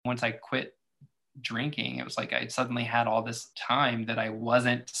once I quit drinking, it was like I suddenly had all this time that I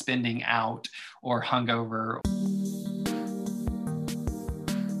wasn't spending out or hungover.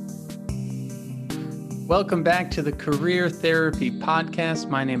 Welcome back to the Career Therapy Podcast.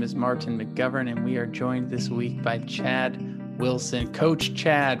 My name is Martin McGovern, and we are joined this week by Chad Wilson, Coach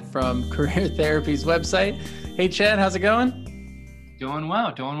Chad from Career Therapy's website. Hey, Chad, how's it going? Doing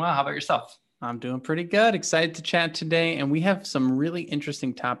well. How about yourself? I'm doing pretty good. Excited to chat today. And we have some really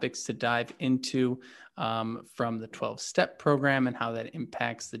interesting topics to dive into from the 12-step program and how that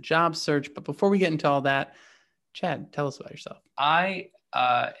impacts the job search. But before we get into all that, Chad, tell us about yourself. I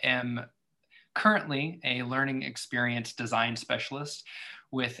am currently a learning experience design specialist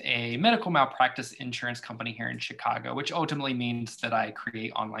with a medical malpractice insurance company here in Chicago, which ultimately means that I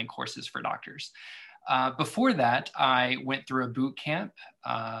create online courses for doctors. Before that, I went through a boot camp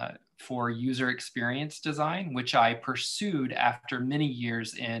for user experience design, which I pursued after many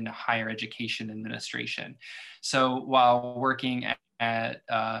years in higher education administration. So while working at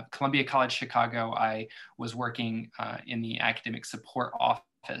Columbia College Chicago, I was working in the academic support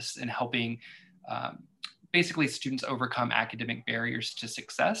office and helping basically students overcome academic barriers to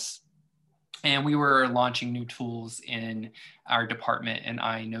success. And we were launching new tools in our department, and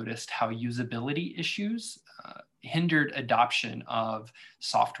I noticed how usability issues hindered adoption of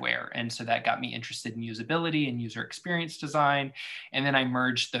software. And so that got me interested in usability and user experience design. And then I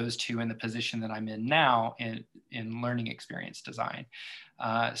merged those two in the position that I'm in now in learning experience design.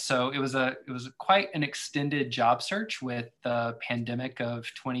 So it was quite an extended job search with the pandemic of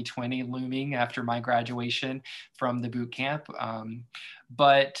 2020 looming after my graduation from the boot camp.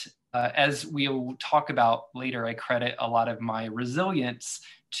 But as we'll talk about later, I credit a lot of my resilience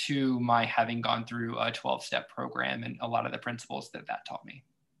to my having gone through a 12-step program and a lot of the principles that taught me.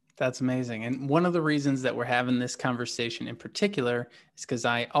 That's amazing. And one of the reasons that we're having this conversation in particular is because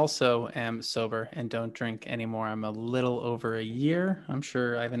I also am sober and don't drink anymore. I'm a little over a year. I'm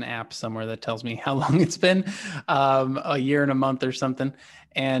sure I have an app somewhere that tells me how long it's been, a year and a month or something.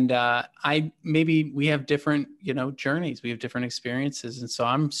 And we have different, journeys. We have different experiences. And so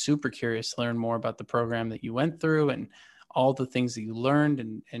I'm super curious to learn more about the program that you went through and all the things that you learned.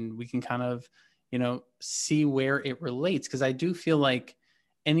 And we can kind of, see where it relates. Because I do feel like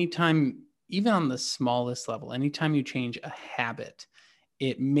anytime, even on the smallest level, anytime you change a habit,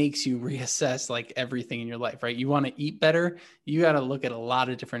 it makes you reassess like everything in your life, right? You want to eat better, you got to look at a lot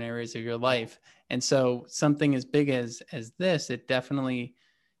of different areas of your life. And so something as big as this, it definitely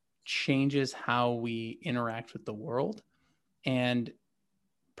changes how we interact with the world. And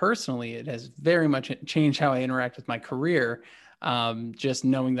personally, it has very much changed how I interact with my career. Just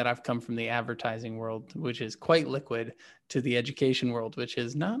knowing that I've come from the advertising world, which is quite liquid, to the education world, which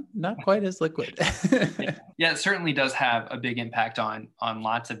is not quite as liquid. Yeah, it certainly does have a big impact on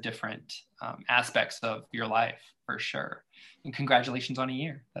lots of different aspects of your life, for sure. And congratulations on a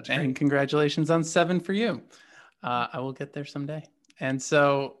year. That's great. And congratulations on 7 for you. I will get there someday. And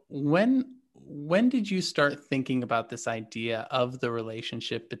so when did you start thinking about this idea of the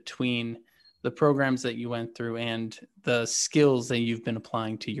relationship between the programs that you went through and the skills that you've been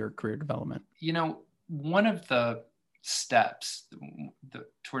applying to your career development? One of the steps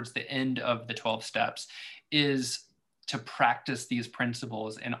towards the end of the 12 steps is to practice these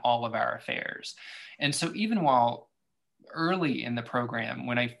principles in all of our affairs. And so even while early in the program,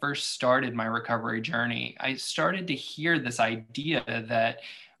 when I first started my recovery journey, I started to hear this idea that,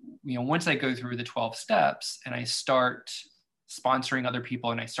 once I go through the 12 steps and I start sponsoring other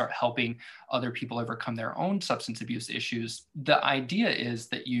people and I start helping other people overcome their own substance abuse issues, the idea is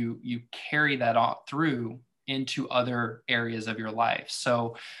that you carry that through into other areas of your life.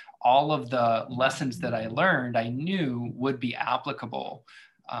 So all of the lessons that I learned, I knew would be applicable.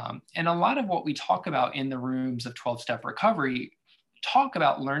 And a lot of what we talk about in the rooms of 12-step recovery talk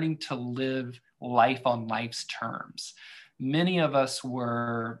about learning to live life on life's terms. Many of us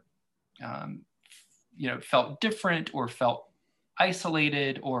were, felt different or felt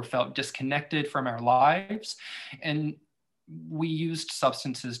isolated or felt disconnected from our lives. And we used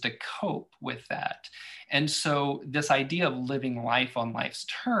substances to cope with that. And so this idea of living life on life's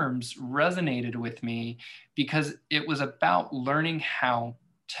terms resonated with me because it was about learning how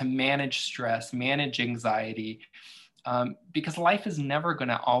to manage stress, manage anxiety, because life is never going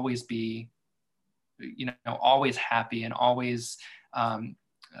to always be, always happy and always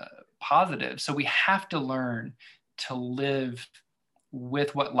positive. So we have to learn to live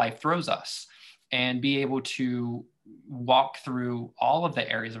with what life throws us and be able to walk through all of the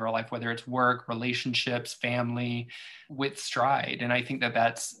areas of our life, whether it's work, relationships, family, with stride. And I think that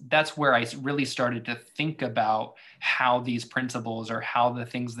that's where I really started to think about how these principles or how the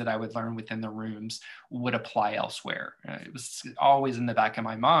things that I would learn within the rooms would apply elsewhere. It was always in the back of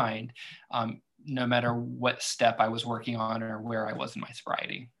my mind, no matter what step I was working on or where I was in my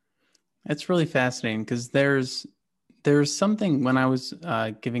sobriety. It's really fascinating because there's something when I was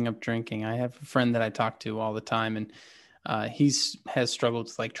giving up drinking. I have a friend that I talk to all the time, and has struggled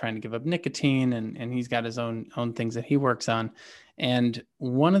with like trying to give up nicotine, and he's got his own things that he works on. And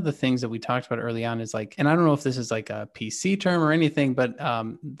one of the things that we talked about early on is like, and I don't know if this is like a PC term or anything, but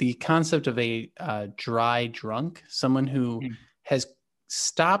the concept of a dry drunk, someone who has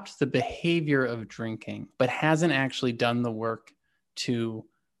stopped the behavior of drinking, but hasn't actually done the work to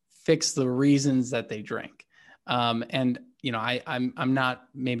fix the reasons that they drink. And you know, I'm not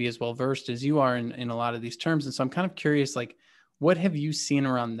maybe as well versed as you are in a lot of these terms, and so I'm kind of curious, like, what have you seen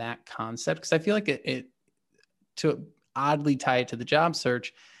around that concept? Because I feel like it to oddly tie it to the job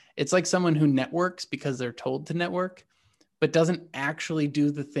search, it's like someone who networks because they're told to network, but doesn't actually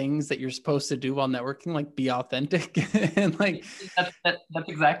do the things that you're supposed to do while networking, like be authentic and like. That's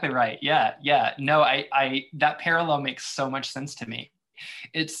exactly right. Yeah. No, I that parallel makes so much sense to me.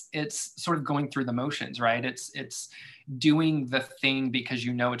 It's sort of going through the motions, right? It's doing the thing because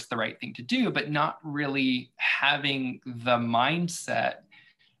you know it's the right thing to do, but not really having the mindset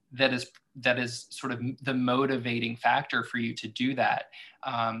that is sort of the motivating factor for you to do that,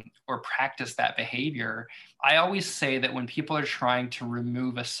 or practice that behavior. I always say that when people are trying to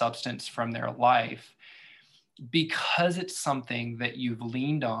remove a substance from their life, because it's something that you've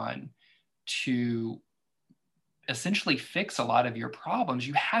leaned on to essentially fix a lot of your problems,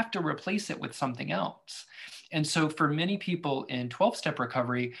 you have to replace it with something else. And so for many people in 12-step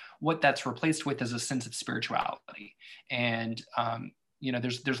recovery, what that's replaced with is a sense of spirituality. And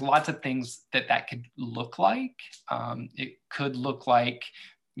there's lots of things that could look like. It could look like,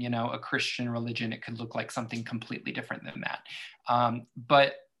 a Christian religion. It could look like something completely different than that.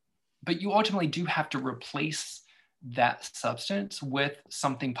 But you ultimately do have to replace that substance with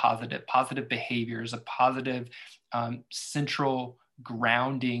something positive behaviors, a positive central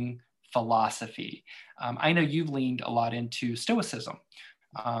grounding philosophy. I know you've leaned a lot into Stoicism.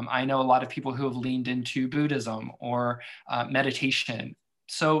 I know a lot of people who have leaned into Buddhism or meditation.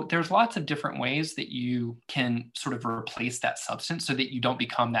 So there's lots of different ways that you can sort of replace that substance so that you don't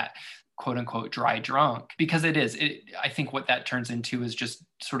become that quote unquote dry drunk, because I think what that turns into is just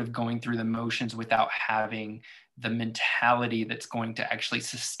sort of going through the motions without having the mentality that's going to actually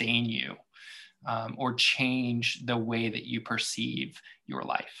sustain you, or change the way that you perceive your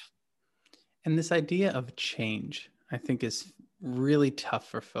life. And this idea of change, I think, is really tough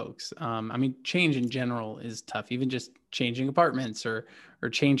for folks. I mean, change in general is tough, even just changing apartments or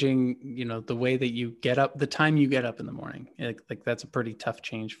changing, the way that you get up, the time you get up in the morning. Like that's a pretty tough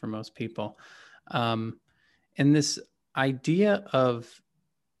change for most people. And this idea of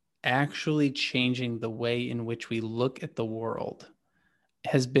actually changing the way in which we look at the world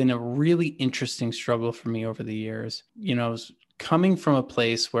has been a really interesting struggle for me over the years. Coming from a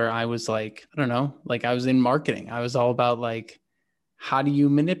place where I was like, I don't know, like I was in marketing. I was all about like, how do you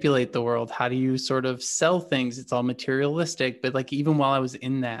manipulate the world? How do you sort of sell things? It's all materialistic. But like, even while I was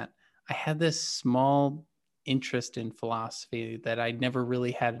in that, I had this small interest in philosophy that I never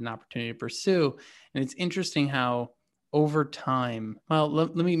really had an opportunity to pursue. And it's interesting how over time, well,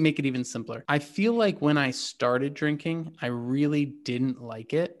 let me make it even simpler. I feel like when I started drinking, I really didn't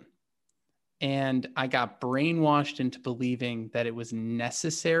like it. And I got brainwashed into believing that it was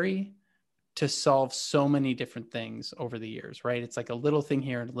necessary to solve so many different things over the years, right? It's like a little thing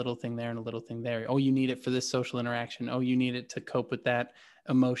here and a little thing there and a little thing there. Oh, you need it for this social interaction. Oh, you need it to cope with that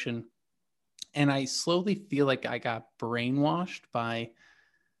emotion. And I slowly feel like I got brainwashed by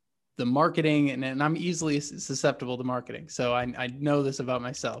the marketing, and I'm easily susceptible to marketing. So I know this about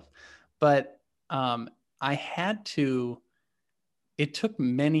myself, but I had to, it took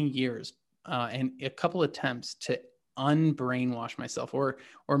many years and a couple attempts to unbrainwash myself, or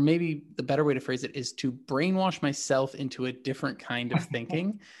maybe the better way to phrase it is to brainwash myself into a different kind of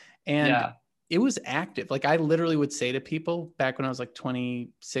thinking. And Yeah. it was active. Like I literally would say to people back when I was like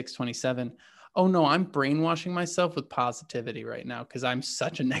 26, 27, oh no, I'm brainwashing myself with positivity right now because I'm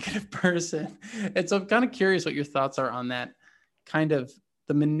such a negative person. And so I'm kind of curious what your thoughts are on that kind of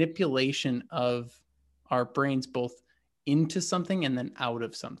the manipulation of our brains, both into something and then out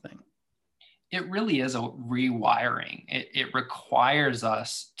of something. It really is a rewiring. It requires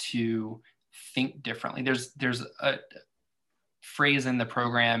us to think differently. There's a phrase in the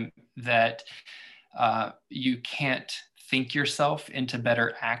program that You can't think yourself into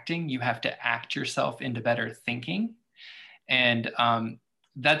better acting. You have to act yourself into better thinking. And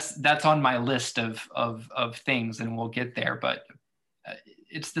that's on my list of things, and we'll get there. But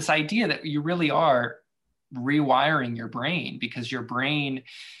it's this idea that you really are rewiring your brain, because your brain,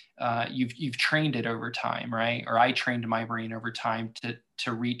 you've trained it over time, right? Or I trained my brain over time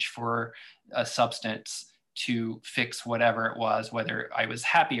to reach for a substance to fix whatever it was, whether I was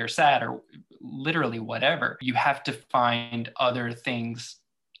happy or sad or literally whatever. You have to find other things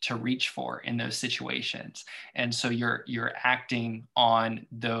to reach for in those situations. And so you're acting on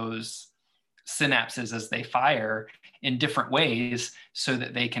those synapses as they fire in different ways so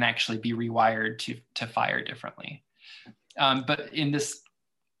that they can actually be rewired to fire differently. But in this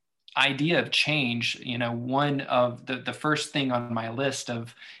idea of change, one of the first thing on my list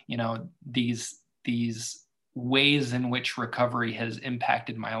of, these ways in which recovery has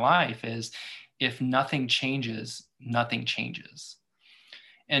impacted my life is, if nothing changes, nothing changes.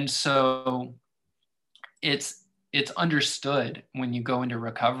 And so it's understood when you go into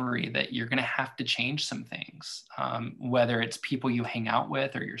recovery that you're going to have to change some things, whether it's people you hang out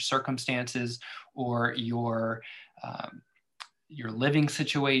with, or your circumstances, or your living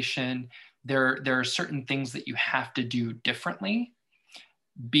situation. There are certain things that you have to do differently,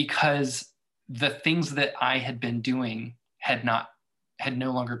 because the things that I had been doing had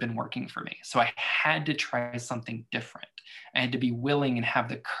no longer been working for me. So I had to try something different. I had to be willing and have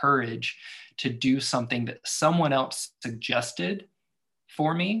the courage to do something that someone else suggested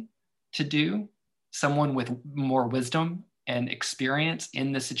for me to do, someone with more wisdom and experience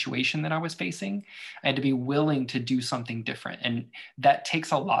in the situation that I was facing. I had to be willing to do something different. And that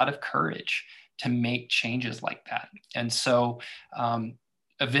takes a lot of courage to make changes like that. And so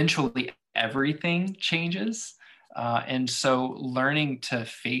eventually everything changes. And so learning to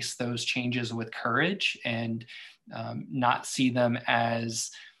face those changes with courage, and not see them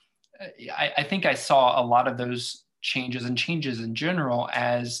as, I think I saw a lot of those changes and changes in general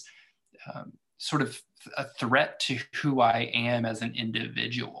as sort of a threat to who I am as an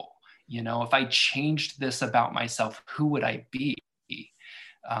individual. If I changed this about myself, who would I be?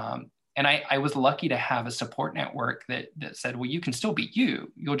 And I was lucky to have a support network that said, well, you can still be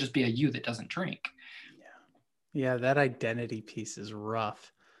you. You'll just be a you that doesn't drink. Yeah, that identity piece is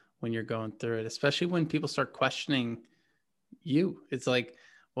rough when you're going through it, especially when people start questioning you. It's like,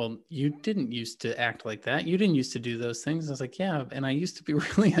 well, you didn't used to act like that. You didn't used to do those things. I was like, yeah, and I used to be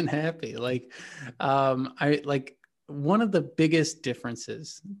really unhappy. Like, one of the biggest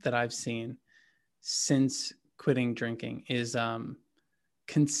differences that I've seen since quitting drinking is the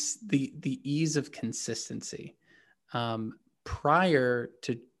ease of consistency. Prior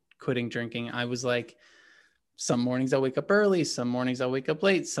to quitting drinking, I was like, some mornings I'll wake up early, some mornings I'll wake up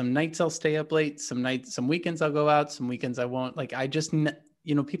late, some nights I'll stay up late, some weekends I'll go out, some weekends I won't. Like, I just,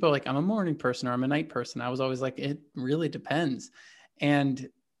 people are like, I'm a morning person or I'm a night person. I was always like, it really depends. And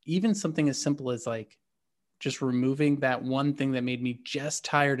even something as simple as like just removing that one thing that made me just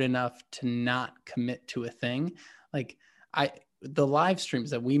tired enough to not commit to a thing. Like the live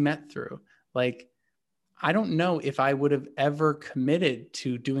streams that we met through, like, I don't know if I would have ever committed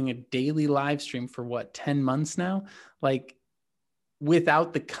to doing a daily live stream for 10 months now, like,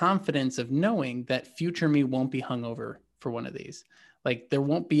 without the confidence of knowing that future me won't be hungover for one of these. Like, there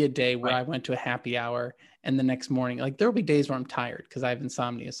won't be a day where I went to a happy hour and the next morning, like, there'll be days where I'm tired because I have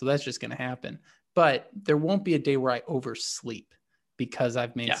insomnia. So that's just going to happen. But there won't be a day where I oversleep because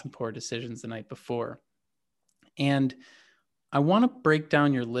I've made some poor decisions the night before. And I want to break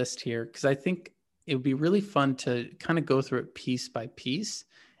down your list here, because I think it would be really fun to kind of go through it piece by piece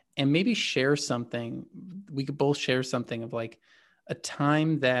and maybe share something. We could both share something of like a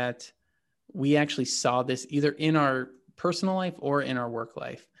time that we actually saw this either in our personal life or in our work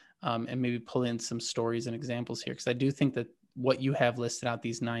life, and maybe pull in some stories and examples here. Because I do think that what you have listed out,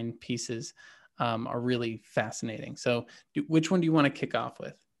 these 9 pieces, are really fascinating. So which one do you want to kick off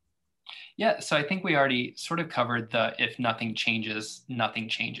with? Yeah, so I think we already sort of covered the, if nothing changes, nothing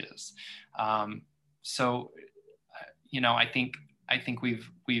changes. So, I think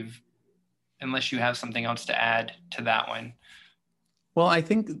we've, unless you have something else to add to that one. Well, I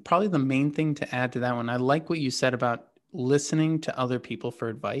think probably the main thing to add to that one, I like what you said about listening to other people for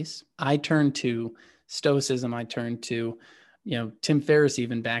advice. I turned to Stoicism. I turned to, Tim Ferriss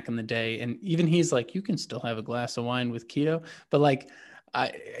even back in the day. And even he's like, you can still have a glass of wine with keto, but like,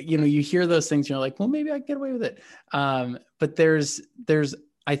 you hear those things, you're like, well, maybe I can get away with it. But there's,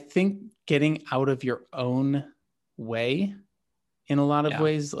 I think, getting out of your own way in a lot of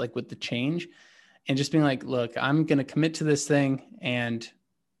ways, like with the change, and just being like, look, I'm going to commit to this thing and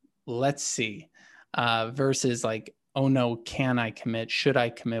let's see. versus like, oh no, can I commit? Should I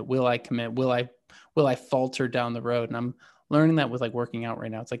commit? Will I commit? Will I falter down the road? And I'm learning that with like working out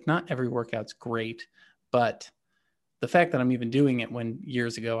right now. It's like not every workout's great, but the fact that I'm even doing it when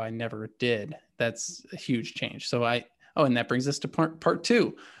years ago I never did, that's a huge change. So and that brings us to part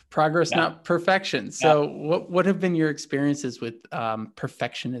two, progress, not perfection. So what have been your experiences with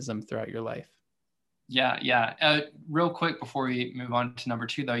perfectionism throughout your life? Yeah. Real quick before we move on to number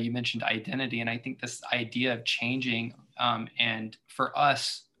two, though, you mentioned identity, and I think this idea of changing, and for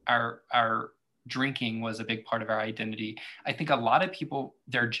us, our drinking was a big part of our identity. I think a lot of people,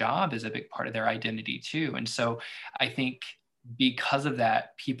 their job is a big part of their identity too, and so I think because of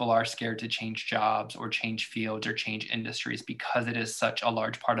that, people are scared to change jobs or change fields or change industries because it is such a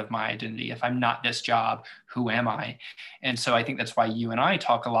large part of my identity. If I'm not this job, who am I? And so I think that's why you and I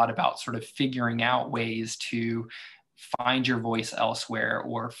talk a lot about sort of figuring out ways to find your voice elsewhere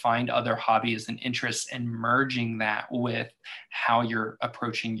or find other hobbies and interests and merging that with how you're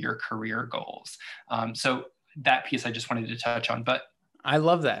approaching your career goals. So that piece I just wanted to touch on. But I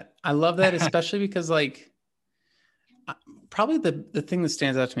love that. Especially because like, probably the thing that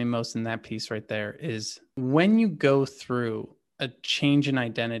stands out to me most in that piece right there is when you go through a change in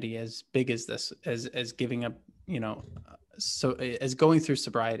identity as big as this, as giving up, so as going through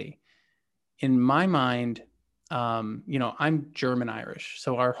sobriety, in my mind, I'm German Irish.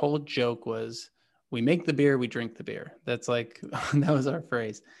 So our whole joke was we make the beer, we drink the beer. That's like, that was our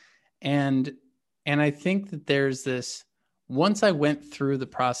phrase. And I think that there's this, once I went through the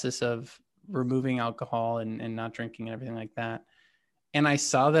process of removing alcohol and not drinking and everything like that, and I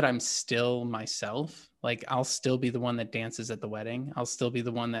saw that I'm still myself, like I'll still be the one that dances at the wedding. I'll still be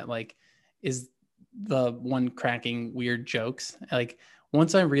the one that like is the one cracking weird jokes. Like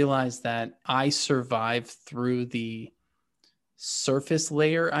once I realized that I survived through the surface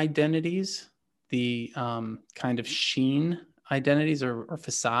layer identities, the kind of sheen identities or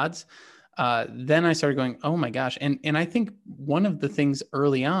facades, then I started going, oh my gosh. And I think one of the things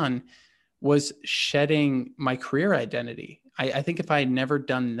early on was shedding my career identity. I think if I had never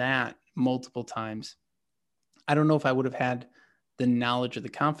done that multiple times, I don't know if I would have had the knowledge or the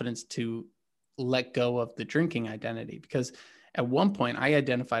confidence to let go of the drinking identity, because at one point I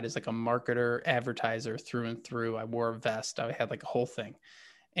identified as like a marketer, advertiser through and through. I wore a vest. I had like a whole thing.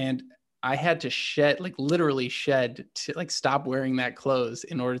 And I had to shed, like literally shed, to like stop wearing that clothes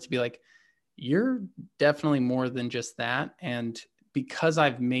in order to be like, you're definitely more than just that. And because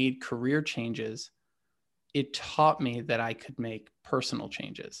I've made career changes, it taught me that I could make personal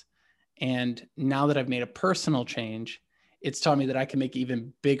changes. And now that I've made a personal change, it's taught me that I can make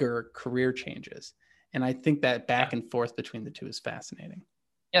even bigger career changes. And I think that back and forth between the two is fascinating.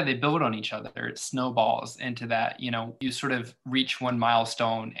 Yeah, they build on each other. It snowballs into that, you sort of reach one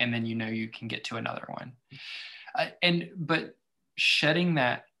milestone and then you can get to another one. But shedding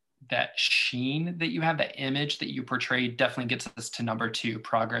that sheen that you have, that image that you portray, definitely gets us to number two,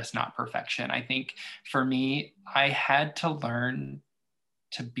 progress, not perfection. I think for me, I had to learn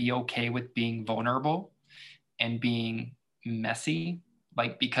to be okay with being vulnerable and being messy,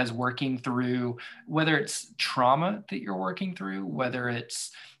 like, because working through, whether it's trauma that you're working through, whether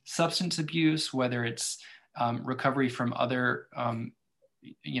it's substance abuse, whether it's recovery from other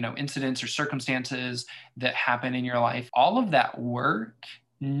incidents or circumstances that happen in your life, all of that work,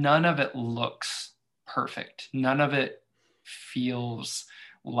 none of it looks perfect. None of it feels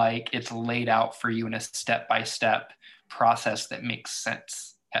like it's laid out for you in a step-by-step process that makes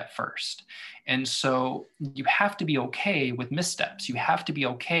sense at first. And so you have to be okay with missteps. You have to be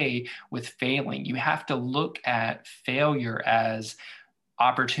okay with failing. You have to look at failure as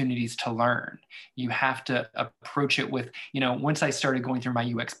opportunities to learn. You have to approach it with, once I started going through my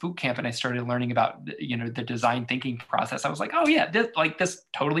UX bootcamp and I started learning about, the design thinking process, I was like, oh yeah, this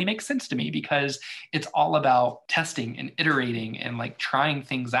totally makes sense to me, because it's all about testing and iterating and like trying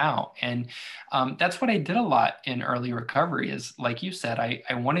things out. And that's what I did a lot in early recovery, is like you said,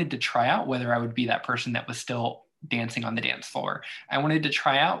 I wanted to try out whether I would be that person that was still dancing on the dance floor. I wanted to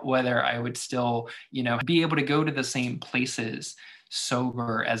try out whether I would still, be able to go to the same places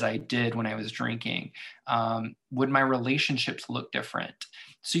sober as I did when I was drinking. Would my relationships look different?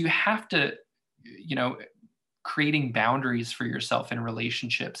 So you have to, creating boundaries for yourself in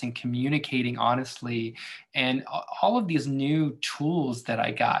relationships and communicating honestly, and all of these new tools that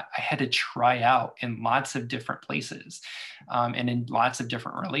I got, I had to try out in lots of different places, and in lots of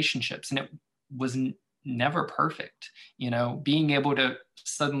different relationships. And it was never perfect. Being able to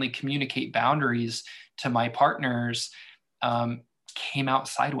suddenly communicate boundaries to my partners came out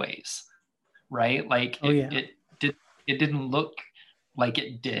sideways, right? Like it didn't look like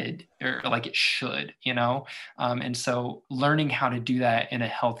it did or like it should, you know? And so learning how to do that in a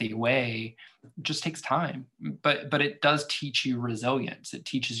healthy way just takes time, but it does teach you resilience. It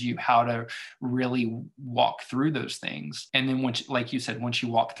teaches you how to really walk through those things. And then once, like you said, once you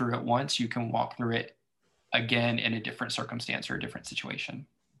walk through it once, you can walk through it again in a different circumstance or a different situation.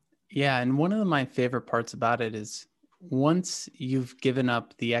 Yeah. And one of my favorite parts about it is once you've given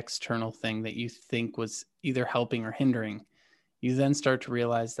up the external thing that you think was either helping or hindering, you then start to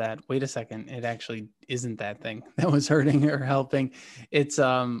realize that, wait a second, it actually isn't that thing that was hurting or helping. It's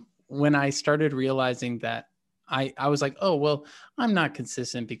when I started realizing that I was like, oh, well, I'm not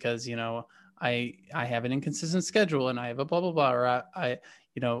consistent because, you know, I have an inconsistent schedule and I have a blah, blah, blah, or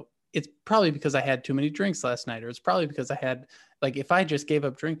you know, it's probably because I had too many drinks last night, or it's probably because I had, like, if I just gave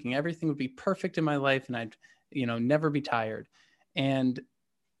up drinking, everything would be perfect in my life and I'd, you know, never be tired. And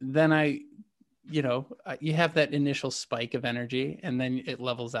then you have that initial spike of energy and then it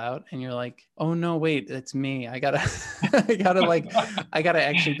levels out and you're like, oh no, wait, it's me. I gotta, I gotta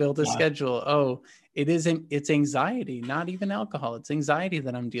actually build a schedule. Oh, it's anxiety, not even alcohol. It's anxiety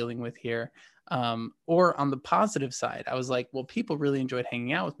that I'm dealing with here. Or on the positive side, I was like, well, people really enjoyed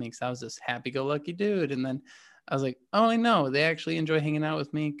hanging out with me because I was this happy-go-lucky dude. And then I was like, oh, no, they actually enjoy hanging out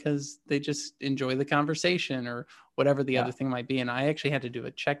with me because they just enjoy the conversation or whatever the other thing might be. And I actually had to do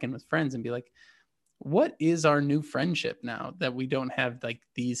a check-in with friends and be like, what is our new friendship now that we don't have like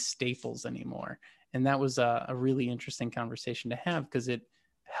these staples anymore? And that was a really interesting conversation to have because it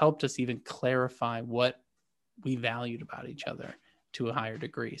helped us even clarify what we valued about each other to a higher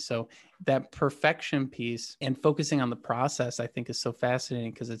degree. So that perfection piece and focusing on the process, I think, is so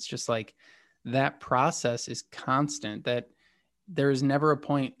fascinating because it's just like that process is constant, that there is never a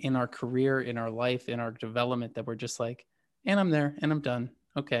point in our career, in our life, in our development that we're just like, and I'm there and I'm done.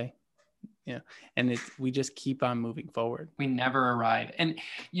 Okay. Yeah. And we just keep on moving forward. We never arrive. And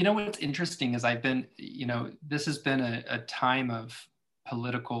you know, what's interesting is I've been, you know, this has been a time of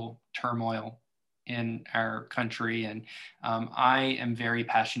political turmoil in our country. And I am very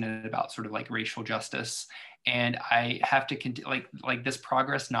passionate about sort of like racial justice. And I have to continue like this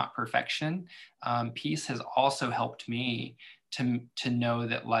progress, not perfection piece has also helped me to know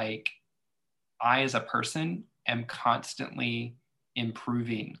that like I as a person am constantly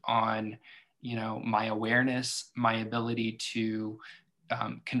improving on, you know, my awareness, my ability to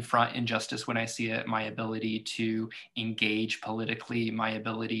confront injustice when I see it, my ability to engage politically, my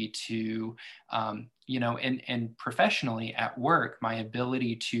ability to, you know, and professionally at work, my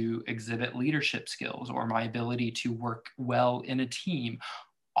ability to exhibit leadership skills or my ability to work well in a team.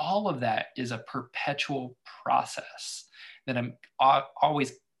 All of that is a perpetual process that I'm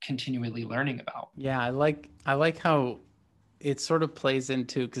always continually learning about. Yeah, I like how it sort of plays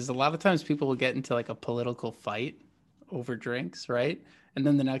into, because a lot of times people will get into like a political fight over drinks, right? And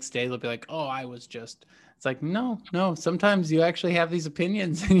then the next day they'll be like, "Oh, I was just." It's like, no, no. Sometimes you actually have these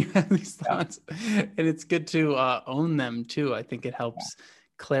opinions and you have these thoughts, and it's good to own them too. I think it helps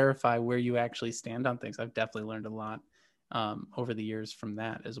clarify where you actually stand on things. I've definitely learned a lot over the years from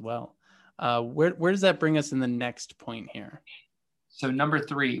that as well. Where does that bring us in the next point here? So number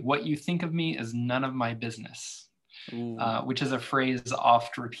 3, what you think of me is none of my business. Which is a phrase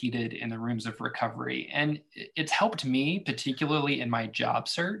oft repeated in the rooms of recovery. And it's helped me, particularly in my job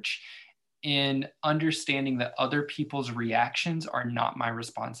search, in understanding that other people's reactions are not my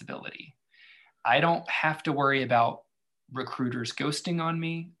responsibility. I don't have to worry about recruiters ghosting on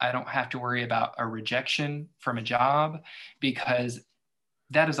me. I don't have to worry about a rejection from a job because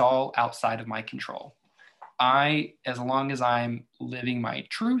that is all outside of my control. As long as I'm living my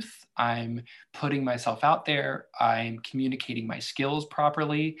truth, I'm putting myself out there, I'm communicating my skills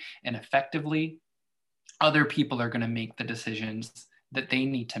properly and effectively, other people are going to make the decisions that they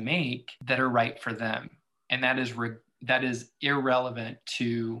need to make that are right for them. And that is irrelevant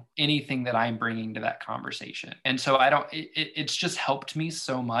to anything that I'm bringing to that conversation. And so it's just helped me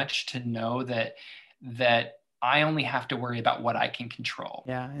so much to know that I only have to worry about what I can control.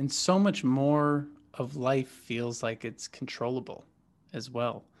 Yeah, and so much more of life feels like it's controllable as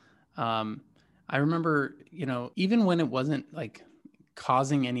well. I remember, even when it wasn't like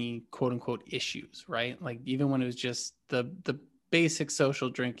causing any quote unquote issues, right? Like even when it was just the basic social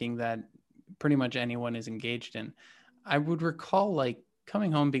drinking that pretty much anyone is engaged in, I would recall like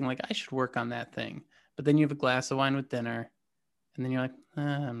coming home being like, I should work on that thing. But then you have a glass of wine with dinner, and then you're like,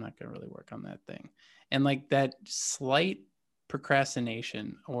 I'm not going to really work on that thing. And like that slight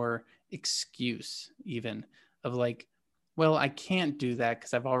procrastination or excuse, even of like, well, I can't do that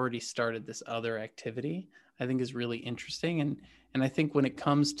because I've already started this other activity, I think is really interesting. And I think when it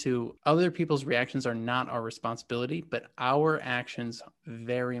comes to other people's reactions are not our responsibility, but our actions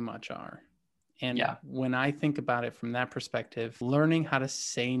very much are. And Yeah. when I think about it from that perspective, learning how to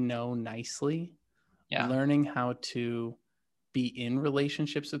say no nicely, Yeah. learning how to be in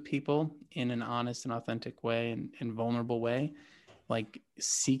relationships with people in an honest and authentic way and vulnerable way, like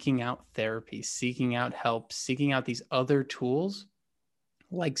seeking out therapy, seeking out help, seeking out these other tools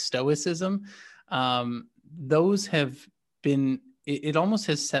like stoicism, those have been, it almost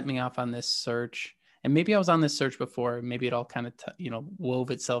has set me off on this search. And maybe I was on this search before, maybe it all kind of,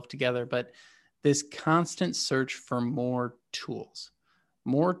 wove itself together, but this constant search for more tools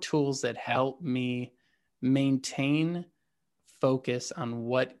that help me maintain focus on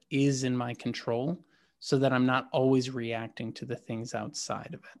what is in my control so that I'm not always reacting to the things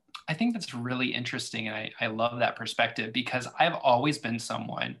outside of it. I think that's really interesting. And I love that perspective, because I've always been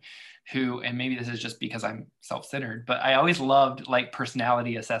someone who, and maybe this is just because I'm self-centered, but I always loved like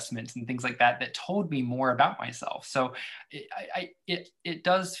personality assessments and things like that, that told me more about myself. So it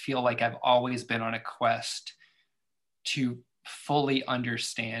does feel like I've always been on a quest to fully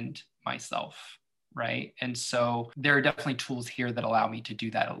understand myself. Right. And so there are definitely tools here that allow me to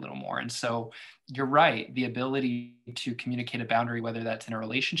do that a little more. And so you're right. The ability to communicate a boundary, whether that's in a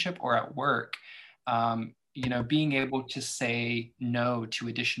relationship or at work, being able to say no to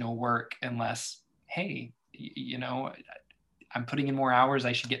additional work unless, hey, I'm putting in more hours,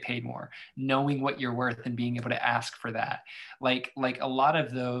 I should get paid more, knowing what you're worth and being able to ask for that. Like a lot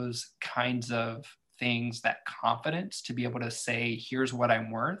of those kinds of things, that confidence to be able to say, here's what I'm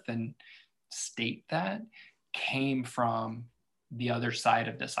worth, and state that, came from the other side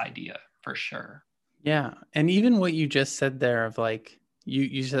of this idea for sure. Yeah. And even what you just said there of like,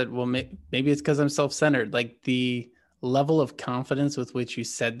 you said, well, maybe it's because I'm self-centered, like the level of confidence with which you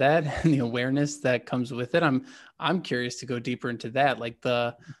said that and the awareness that comes with it. I'm curious to go deeper into that. Like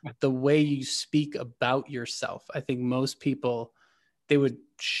the way you speak about yourself. I think most people, they would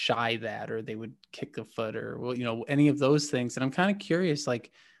shy that, or they would kick a foot, or, well, any of those things. And I'm kind of curious,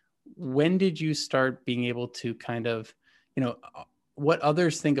 like, when did you start being able to kind of, what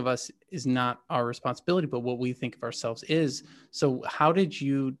others think of us is not our responsibility, but what we think of ourselves is. So how did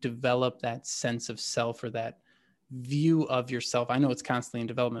you develop that sense of self, or that view of yourself? I know it's constantly in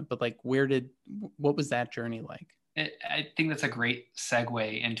development, but like, what was that journey like? I think that's a great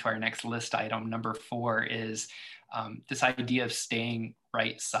segue into our next list item. Number 4 is this idea of staying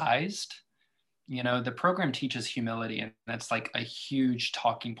right sized. The program teaches humility, and that's like a huge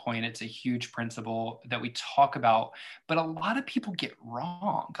talking point. It's a huge principle that we talk about, but a lot of people get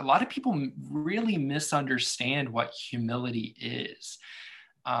wrong. A lot of people really misunderstand what humility is.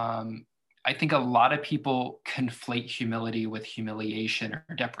 I think a lot of people conflate humility with humiliation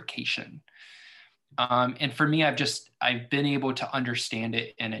or deprecation. And for me, I've been able to understand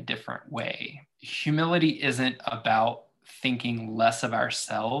it in a different way. Humility isn't about thinking less of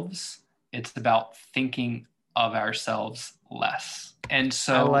ourselves. It's about thinking of ourselves less. And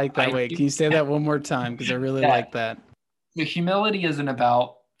so I like that way. Can you say that one more time? Because I really like that. The humility isn't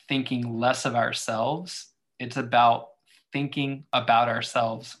about thinking less of ourselves. It's about thinking about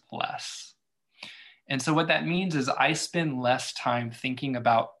ourselves less. And so what that means is I spend less time thinking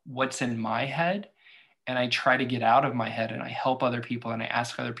about what's in my head, and I try to get out of my head, and I help other people, and I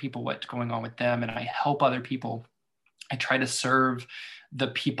ask other people what's going on with them, and I help other people. I try to serve the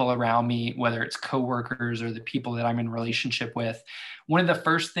people around me, whether it's coworkers or the people that I'm in relationship with. One of the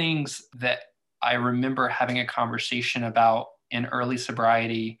first things that I remember having a conversation about in early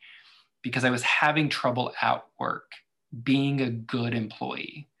sobriety, because I was having trouble at work being a good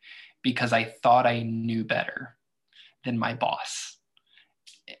employee, because I thought I knew better than my boss.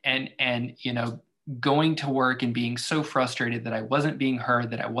 And going to work and being so frustrated that I wasn't being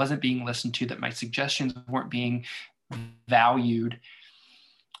heard, that I wasn't being listened to, that my suggestions weren't being valued.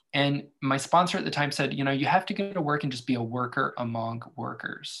 And my sponsor at the time said, you have to go to work and just be a worker among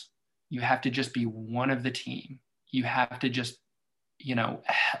workers. You have to just be one of the team. You have to just,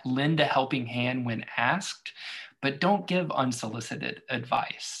 lend a helping hand when asked, but don't give unsolicited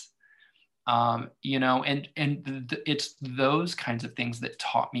advice. It's those kinds of things that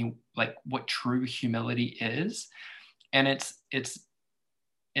taught me like what true humility is. And it's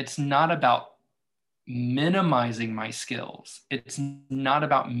not about minimizing my skills. It's not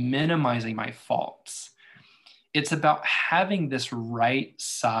about minimizing my faults. It's about having this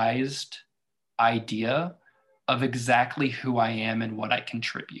right-sized idea of exactly who I am and what I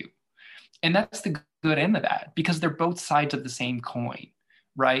contribute. And that's the good and the bad, because they're both sides of the same coin,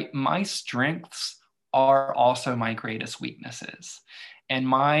 right? My strengths are also my greatest weaknesses. And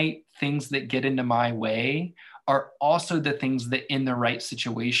my things that get into my way are also the things that in the right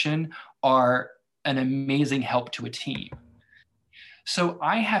situation are an amazing help to a team. So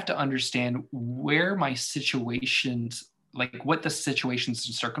I have to understand where my situations, like what the situations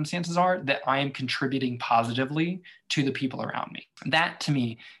and circumstances are that I am contributing positively to the people around me. That to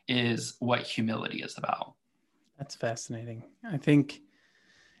me is what humility is about. That's fascinating. I think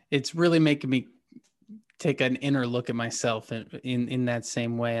it's really making me take an inner look at myself in that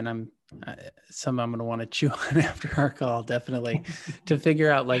same way. And I'm going to want to chew on after our call, definitely, to figure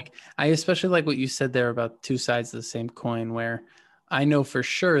out, like, I especially like what you said there about two sides of the same coin, where I know for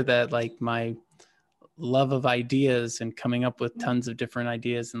sure that, like, my love of ideas and coming up with tons of different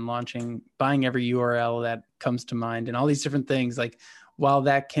ideas and buying every URL that comes to mind and all these different things, like, while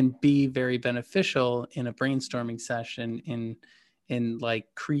that can be very beneficial in a brainstorming session, in like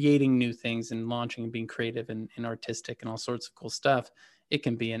creating new things and launching and being creative and artistic and all sorts of cool stuff, it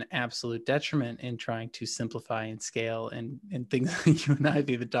can be an absolute detriment in trying to simplify and scale and things that you and I've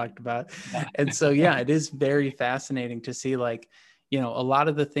even talked about. Yeah. And so, yeah, it is very fascinating to see, like, a lot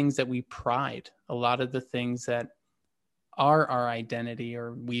of the things that we pride, a lot of the things that are our identity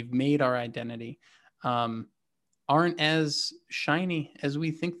or we've made our identity, aren't as shiny as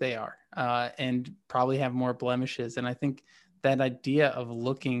we think they are, and probably have more blemishes. And I think that idea of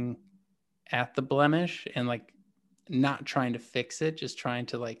looking at the blemish and, like, not trying to fix it, just trying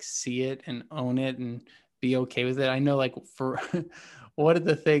to, like, see it and own it and be okay with it. I know, like, for one of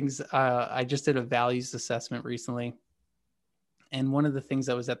the things, I just did a values assessment recently. And one of the things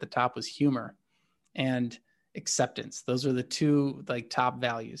that was at the top was humor and acceptance. Those are the two, like, top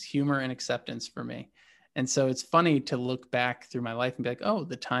values, humor and acceptance for me. And so it's funny to look back through my life and be like, oh,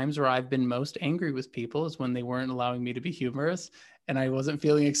 the times where I've been most angry with people is when they weren't allowing me to be humorous and I wasn't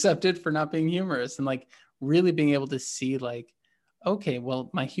feeling accepted for not being humorous. And, like, really being able to see, like, okay, well,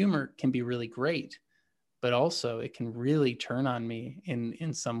 my humor can be really great, but also it can really turn on me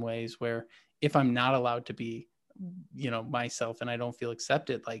in some ways where if I'm not allowed to be, myself and I don't feel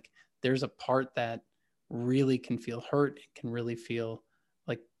accepted, like, there's a part that really can feel hurt. It can really feel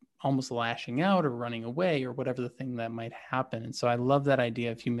like almost lashing out or running away or whatever the thing that might happen. And so I love that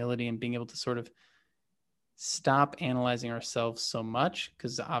idea of humility and being able to sort of stop analyzing ourselves so much,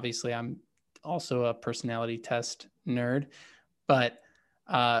 because obviously I'm also a personality test nerd, but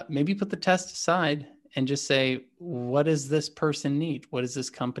maybe put the test aside and just say, what does this person need? What does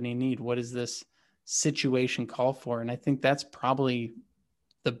this company need? What does this situation call for? And I think that's probably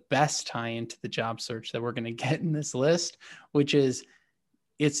the best tie into the job search that we're going to get in this list, which is,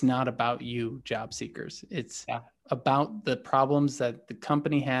 it's not about you, job seekers. It's about the problems that the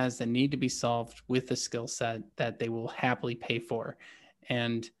company has that need to be solved with a skill set that they will happily pay for.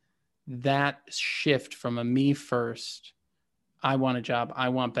 And that shift from a me first, I want a job, I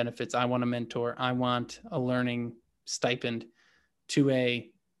want benefits, I want a mentor, I want a learning stipend, to a,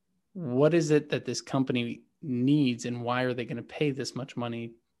 what is it that this company needs and why are they going to pay this much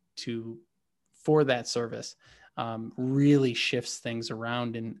money for that service, really shifts things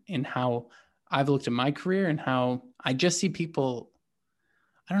around in how I've looked at my career and how I just see people.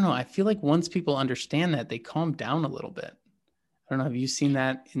 I don't know. I feel like once people understand that, they calm down a little bit. I don't know. Have you seen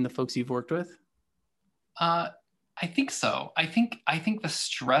that in the folks you've worked with? I think so. I think the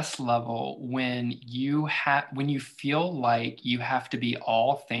stress level when you feel like you have to be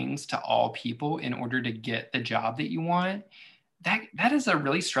all things to all people in order to get the job that you want, that is a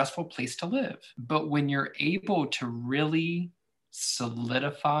really stressful place to live. But when you're able to really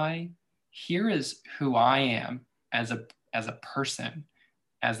solidify, here is who I am as a person,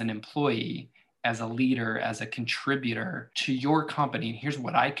 as an employee, as a leader, as a contributor to your company, and here's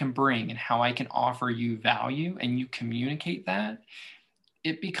what I can bring and how I can offer you value, and you communicate that,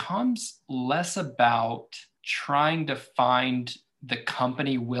 it becomes less about trying to find the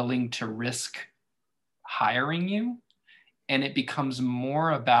company willing to risk hiring you, and it becomes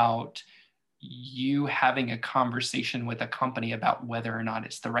more about you having a conversation with a company about whether or not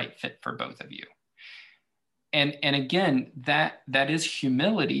it's the right fit for both of you. And again, that is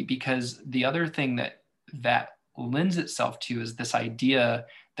humility, because the other thing that lends itself to is this idea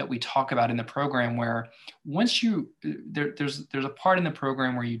that we talk about in the program, where once there's a part in the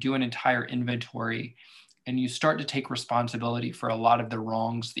program where you do an entire inventory and you start to take responsibility for a lot of the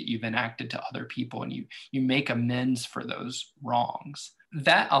wrongs that you've enacted to other people, and you make amends for those wrongs.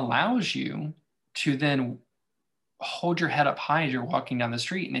 That allows you to then hold your head up high as you're walking down the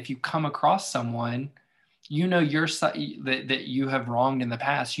street. And if you come across someone, your side that you have wronged in the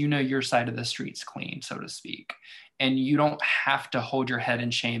past, your side of the street's clean, so to speak. And you don't have to hold your head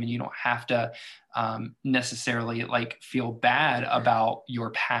in shame, and you don't have to necessarily, like, feel bad about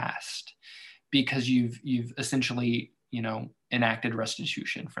your past. because you've essentially, enacted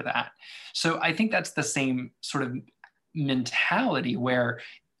restitution for that. So I think that's the same sort of mentality where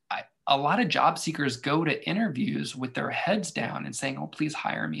a lot of job seekers go to interviews with their heads down and saying, "Oh, please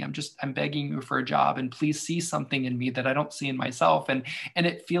hire me. I'm begging you for a job, and please see something in me that I don't see in myself." And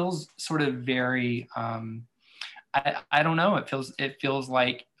it feels sort of very, I don't know. It feels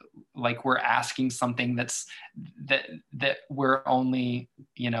like we're asking something that we're only,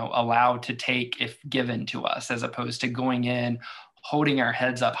 allowed to take if given to us, as opposed to going in, holding our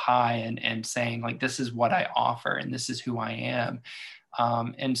heads up high and saying, like, this is what I offer and this is who I am.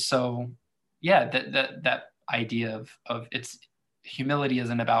 And so, yeah, that idea of it's humility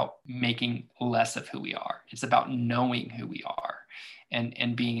isn't about making less of who we are. It's about knowing who we are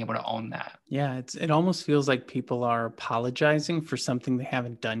and being able to own that. Yeah, it almost feels like people are apologizing for something they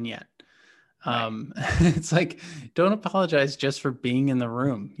haven't done yet. Right. It's like, don't apologize just for being in the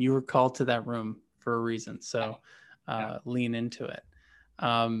room. You were called to that room for a reason. So Yeah. lean into it.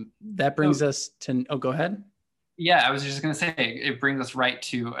 That brings us to, oh, go ahead. Yeah, I was just going to say, it brings us right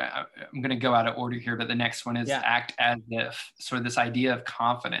to, I'm going to go out of order here, but the next one is act as if. Sort of this idea of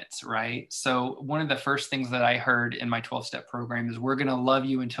confidence, right? So one of the first things that I heard in my 12-step program is, we're going to love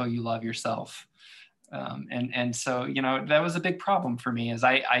you until you love yourself. And so, that was a big problem for me, is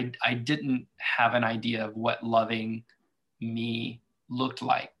I didn't have an idea of what loving me looked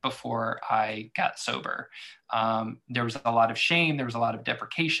like before I got sober. There was a lot of shame. There was a lot of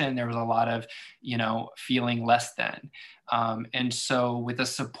deprecation. There was a lot of, feeling less than. And so with a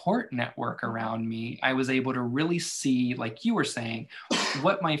support network around me, I was able to really see, like you were saying,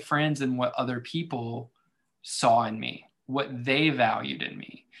 what my friends and what other people saw in me, what they valued in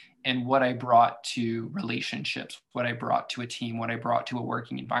me, and what I brought to relationships, what I brought to a team, what I brought to a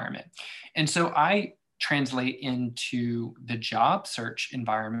working environment. And so I translate into the job search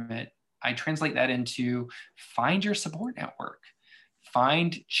environment. I translate that into, find your support network,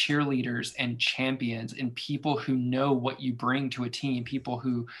 find cheerleaders and champions and people who know what you bring to a team, people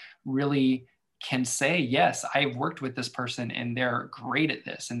who really can say, yes, I've worked with this person and they're great at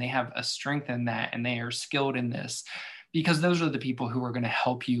this and they have a strength in that and they are skilled in this, because those are the people who are going to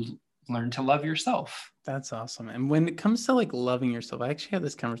help you learn to love yourself. That's awesome. And when it comes to like loving yourself, I actually had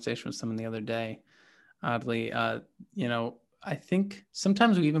this conversation with someone the other day. Oddly, I think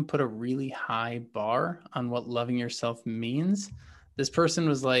sometimes we even put a really high bar on what loving yourself means. This person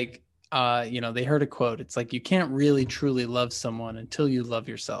was like, they heard a quote. It's like, you can't really truly love someone until you love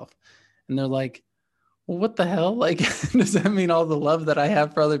yourself. And they're like, well, what the hell? Like, does that mean all the love that I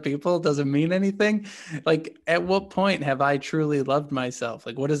have for other people doesn't mean anything? Like, at what point have I truly loved myself?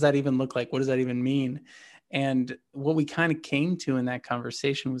 Like, what does that even look like? What does that even mean? And what we kind of came to in that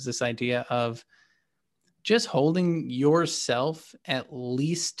conversation was this idea of just holding yourself at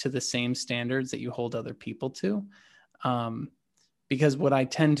least to the same standards that you hold other people to. Because what I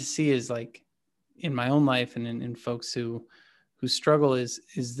tend to see is, like, in my own life and in folks who struggle is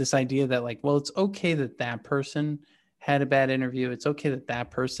this idea that, like, well, it's okay that that person had a bad interview. It's okay that that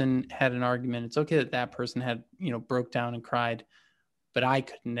person had an argument. It's okay that that person had, broke down and cried, but I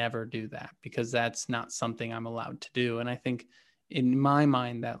could never do that because that's not something I'm allowed to do. And I think in my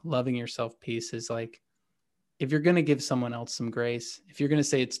mind, that loving yourself piece is like, if you're going to give someone else some grace, if you're going to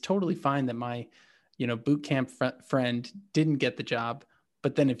say it's totally fine that my, boot camp friend didn't get the job,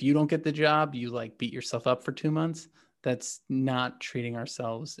 but then if you don't get the job, you like beat yourself up for 2 months. That's not treating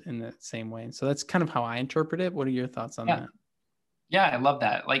ourselves in the same way. And so that's kind of how I interpret it. What are your thoughts on that? Yeah, I love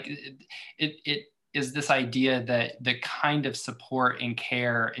that. Like, it is this idea that the kind of support and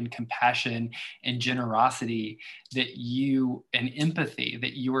care and compassion and generosity and empathy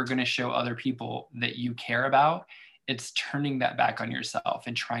that you are going to show other people that you care about, it's turning that back on yourself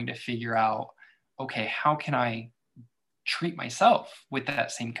and trying to figure out, okay, how can I treat myself with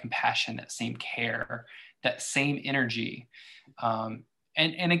that same compassion, that same care, that same energy? And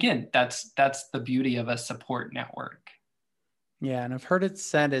again, that's the beauty of a support network. Yeah. And I've heard it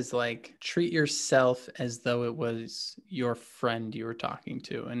said as like, treat yourself as though it was your friend you were talking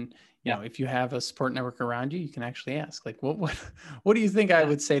to. And, you know, if you have a support network around you, you can actually ask, like, what do you think I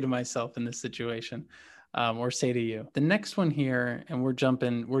would say to myself in this situation? Or say to you. The next one here, and we're just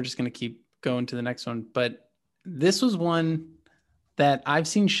going to keep going to the next one. But this was one that I've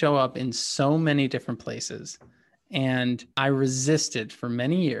seen show up in so many different places. And I resisted for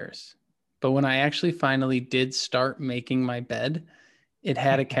many years. But when I actually finally did start making my bed, it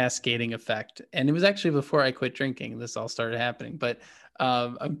had a cascading effect. And it was actually before I quit drinking, this all started happening. But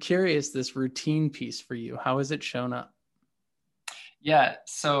I'm curious, this routine piece for you, how has it shown up? Yeah,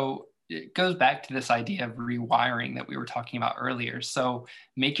 so it goes back to this idea of rewiring that we were talking about earlier. So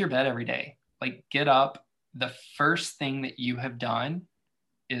make your bed every day. Like, get up. The first thing that you have done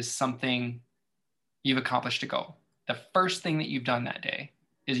is something you've accomplished a goal. The first thing that you've done that day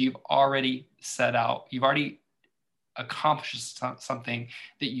is you've already accomplished something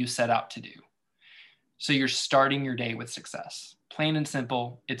that you set out to do. So you're starting your day with success. Plain and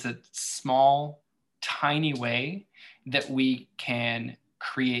simple, it's a small, tiny way that we can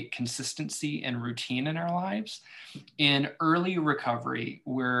create consistency and routine in our lives. In early recovery,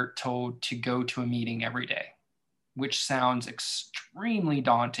 we're told to go to a meeting every day, which sounds extremely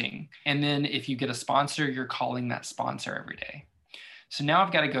daunting. And then if you get a sponsor, you're calling that sponsor every day. So now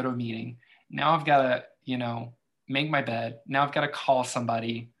I've got to go to a meeting. Now I've got to, make my bed. Now I've got to call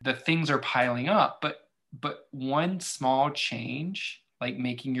somebody. The things are piling up, but one small change, like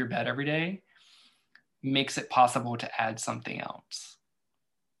making your bed every day, makes it possible to add something else.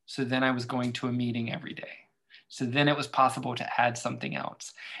 So then I was going to a meeting every day. So then it was possible to add something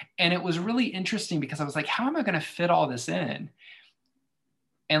else. And it was really interesting because I was like, how am I going to fit all this in?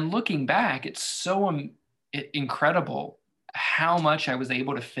 And looking back, it's so incredible how much I was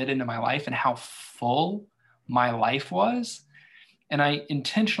able to fit into my life and how full my life was. And I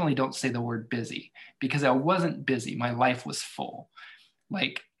intentionally don't say the word busy because I wasn't busy. My life was full.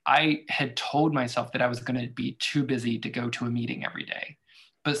 Like, I had told myself that I was going to be too busy to go to a meeting every day.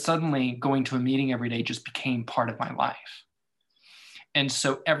 But suddenly going to a meeting every day just became part of my life. And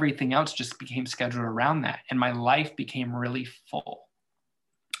so everything else just became scheduled around that. And my life became really full.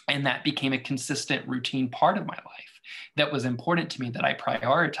 And that became a consistent routine part of my life that was important to me, that I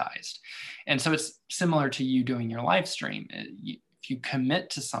prioritized. And so it's similar to you doing your live stream. If you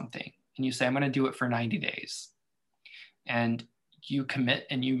commit to something and you say, I'm going to do it for 90 days, and you commit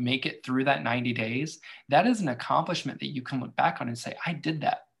and you make it through that 90 days, that is an accomplishment that you can look back on and say, I did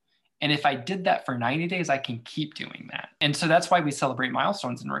that. And if I did that for 90 days, I can keep doing that. And so that's why we celebrate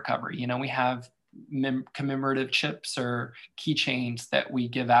milestones in recovery. We have commemorative chips or keychains that we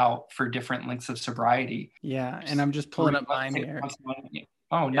give out for different lengths of sobriety. Yeah. And I'm just pulling up mine here.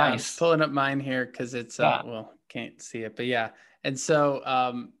 Oh, yeah, nice. I'm pulling up mine here because it's, well, can't see it, but yeah. And so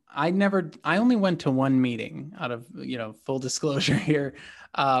I only went to one meeting out of, full disclosure here.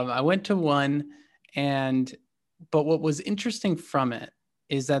 I went to one but what was interesting from it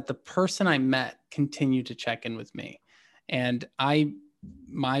is that the person I met continued to check in with me. And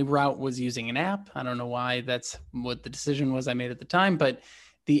my route was using an app. I don't know why that's what the decision was I made at the time, but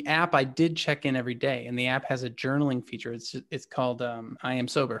the app, I did check in every day, and the app has a journaling feature. It's called I Am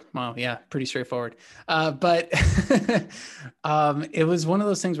Sober. Wow, yeah, pretty straightforward. But it was one of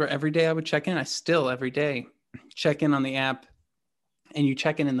those things where every day I would check in. I still every day check in on the app, and you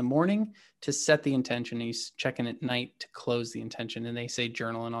check in the morning to set the intention, and you check in at night to close the intention. And they say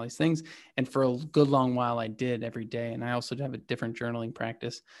journal and all these things. And for a good long while, I did every day. And I also have a different journaling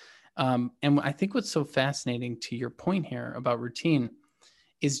practice. And I think what's so fascinating to your point here about routine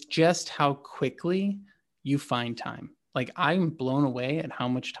is just how quickly you find time. Like, I'm blown away at how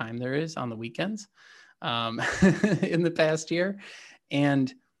much time there is on the weekends in the past year.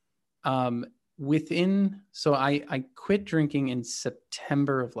 And so I quit drinking in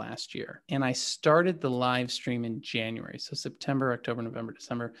September of last year, and I started the live stream in January. So September, October, November,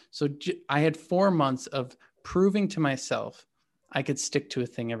 December. So I had 4 months of proving to myself I could stick to a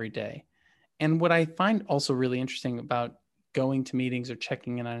thing every day. And what I find also really interesting about going to meetings or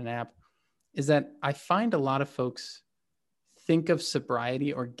checking in on an app is that I find a lot of folks think of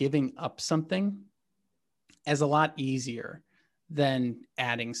sobriety or giving up something as a lot easier than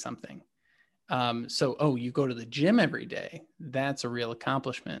adding something. You go to the gym every day. That's a real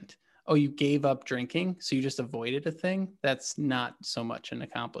accomplishment. Oh, you gave up drinking, so you just avoided a thing. That's not so much an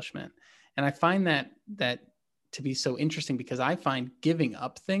accomplishment. And I find that to be so interesting because I find giving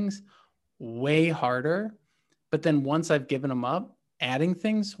up things way harder. But then once I've given them up, adding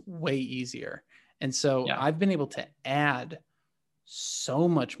things way easier. And so I've been able to add so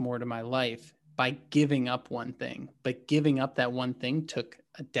much more to my life by giving up one thing. But giving up that one thing took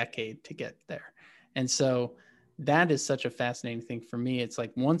a decade to get there. And so that is such a fascinating thing for me. It's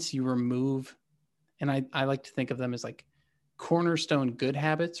like once you remove, and I like to think of them as like cornerstone good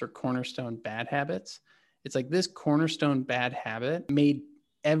habits or cornerstone bad habits. It's like this cornerstone bad habit made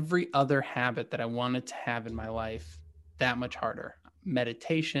every other habit that I wanted to have in my life that much harder.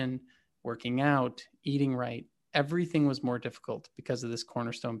 Meditation, working out, eating right, everything was more difficult because of this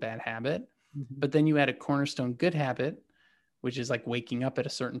cornerstone bad habit. Mm-hmm. But then you add a cornerstone good habit, which is like waking up at a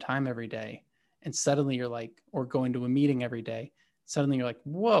certain time every day. And suddenly you're like, or going to a meeting every day. Suddenly you're like,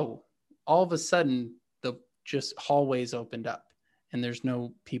 whoa, all of a sudden the just hallways opened up. and there's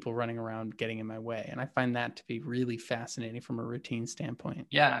no people running around getting in my way. And I find that to be really fascinating from a routine standpoint.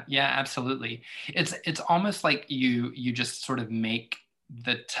 Yeah, yeah, absolutely. It's almost like you just sort of make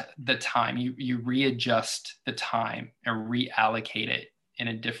the time, you readjust the time and reallocate it in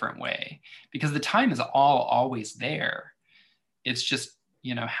a different way, because the time is always there. It's just,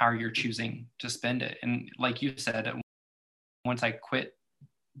 how you're choosing to spend it. And like you said, once I quit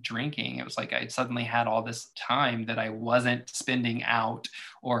drinking, it was like I suddenly had all this time that I wasn't spending out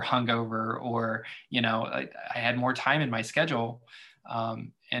or hungover, or I had more time in my schedule,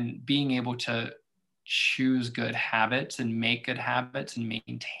 and being able to choose good habits and make good habits and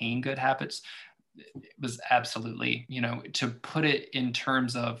maintain good habits, it was absolutely, to put it in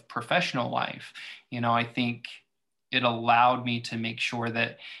terms of professional life, I think it allowed me to make sure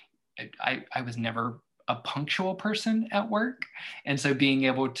that I was never a punctual person at work. And so being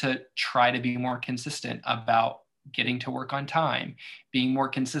able to try to be more consistent about getting to work on time, being more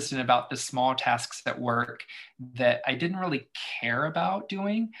consistent about the small tasks at work that I didn't really care about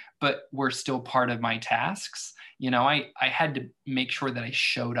doing, but were still part of my tasks. I had to make sure that I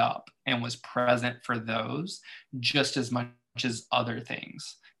showed up and was present for those just as much as other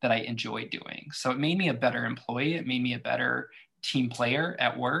things that I enjoyed doing. So it made me a better employee. It made me a better team player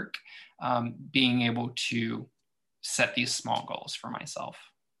at work, being able to set these small goals for myself.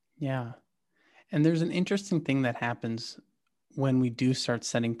 Yeah. And there's an interesting thing that happens when we do start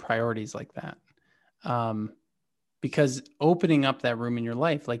setting priorities like that. Because opening up that room in your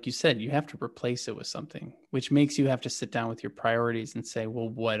life, like you said, you have to replace it with something, which makes you have to sit down with your priorities and say, well,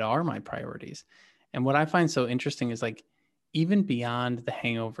 what are my priorities? And what I find so interesting is like, even beyond the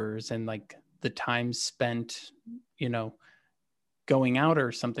hangovers and like the time spent, going out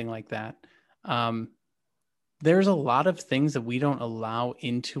or something like that, there's a lot of things that we don't allow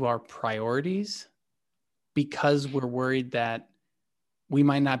into our priorities because we're worried that we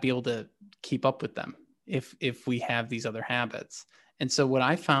might not be able to keep up with them if we have these other habits. And so what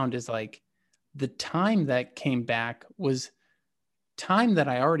I found is like the time that came back was time that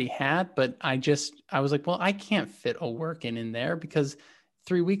I already had, but I was like, well, I can't fit a work in there because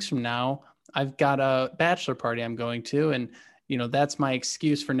 3 weeks from now, I've got a bachelor party I'm going to. And, that's my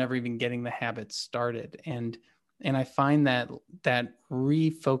excuse for never even getting the habit started. And I find that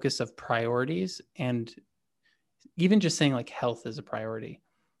refocus of priorities, and even just saying like health is a priority,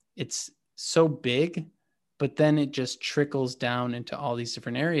 it's so big, but then it just trickles down into all these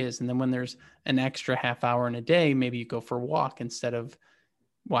different areas. And then when there's an extra half hour in a day, maybe you go for a walk instead of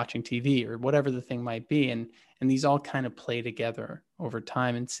watching TV or whatever the thing might be. And these all kind of play together over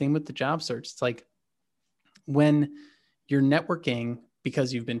time. And same with the job search. It's like when you're networking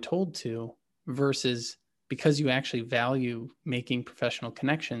because you've been told to versus because you actually value making professional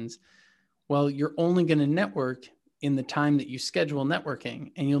connections, well, you're only going to network in the time that you schedule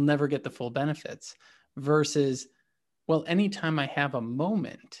networking, and you'll never get the full benefits. Versus, well, anytime I have a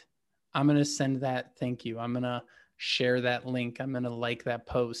moment, I'm going to send that thank you. I'm going to share that link. I'm going to like that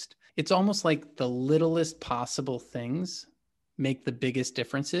post. It's almost like the littlest possible things make the biggest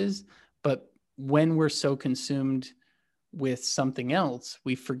differences. But when we're so consumed with something else,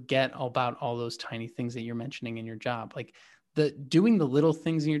 we forget about all those tiny things that you're mentioning in your job. Like doing the little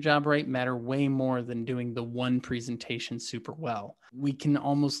things in your job right matter way more than doing the one presentation super well. We can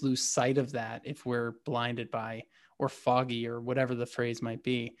almost lose sight of that if we're blinded by, or foggy, or whatever the phrase might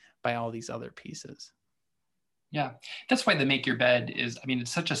be, by all these other pieces. Yeah, that's why the make your bed is,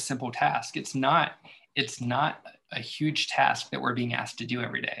 it's such a simple task. It's not a huge task that we're being asked to do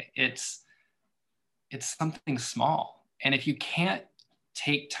every day. It's something small. And if you can't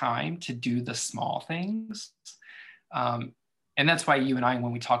take time to do the small things, and that's why you and I,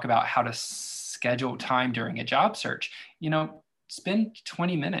 when we talk about how to schedule time during a job search, spend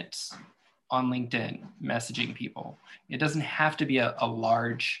 20 minutes on LinkedIn messaging people. It doesn't have to be a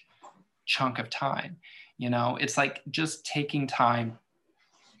large chunk of time. It's like just taking time,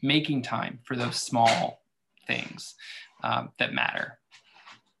 making time for those small things that matter.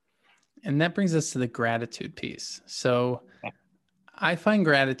 And that brings us to the gratitude piece. So I find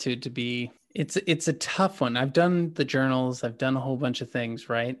gratitude to be, it's a tough one. I've done the journals, I've done a whole bunch of things,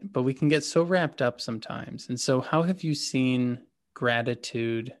 right? But we can get so wrapped up sometimes. And so how have you seen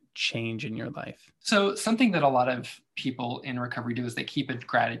gratitude change in your life? So something that a lot of people in recovery do is they keep a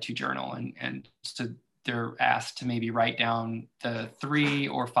gratitude journal, and so they're asked to maybe write down the 3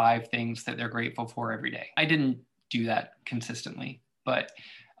 or 5 things that they're grateful for every day. I didn't do that consistently, but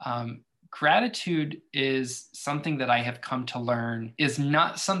gratitude is something that I have come to learn is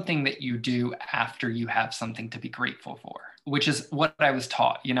not something that you do after you have something to be grateful for. which is what I was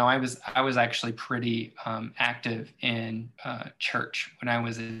taught. I was actually pretty active in church when I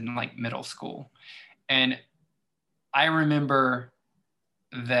was in like middle school. And I remember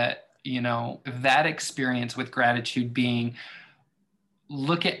that, that experience with gratitude being,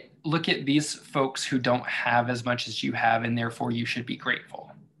 look at these folks who don't have as much as you have, and therefore you should be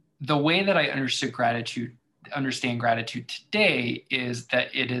grateful. The way that I understand gratitude today is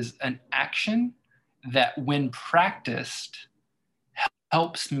that it is an action that, when practiced,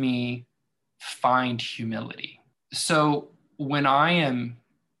 helps me find humility. So when I am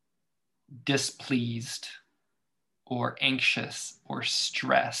displeased or anxious or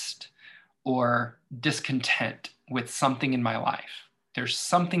stressed or discontent with something in my life, there's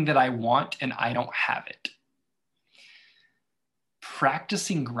something that I want and I don't have it.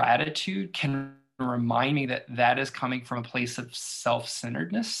 Practicing gratitude can remind me that that is coming from a place of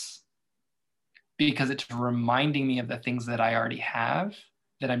self-centeredness, because it's reminding me of the things that I already have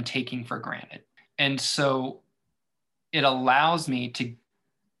that I'm taking for granted. And so it allows me to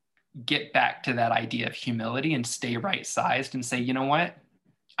get back to that idea of humility and stay right-sized and say, you know what?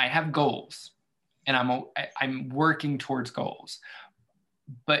 I have goals and I'm working towards goals.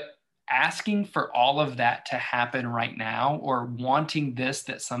 But asking for all of that to happen right now, or wanting this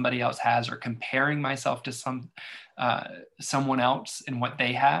that somebody else has, or comparing myself to someone else and what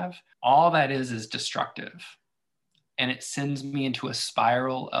they have, all that is destructive. And it sends me into a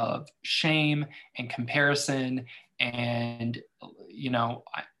spiral of shame and comparison. And,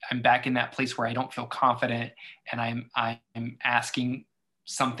 I'm back in that place where I don't feel confident, and I'm asking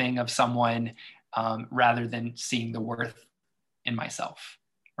something of someone rather than seeing the worth in myself.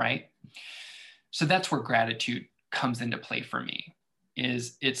 Right? So that's where gratitude comes into play for me.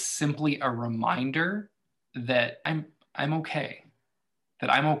 It's simply a reminder that I'm okay,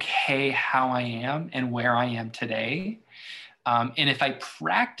 that I'm okay how I am and where I am today. And if I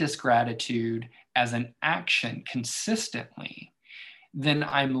practice gratitude as an action consistently, then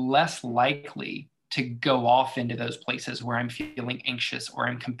I'm less likely to go off into those places where I'm feeling anxious or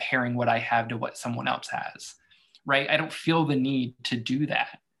I'm comparing what I have to what someone else has. Right? I don't feel the need to do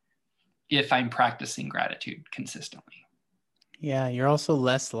that if I'm practicing gratitude consistently. Yeah, you're also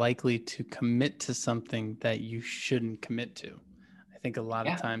less likely to commit to something that you shouldn't commit to. I think a lot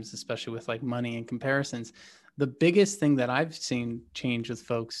of times, especially with like money and comparisons, the biggest thing that I've seen change with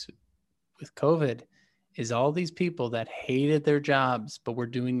folks with COVID is all these people that hated their jobs but were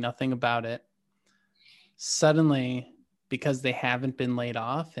doing nothing about it. Suddenly, because they haven't been laid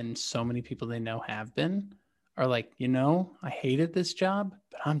off, and so many people they know have been, are like, I hated this job,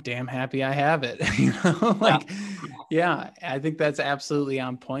 but I'm damn happy I have it. I think that's absolutely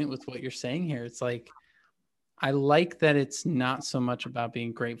on point with what you're saying here. It's like, I like that it's not so much about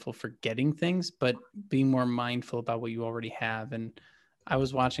being grateful for getting things, but being more mindful about what you already have. And I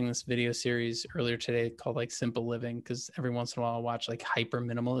was watching this video series earlier today called like Simple Living, because every once in a while I'll watch like hyper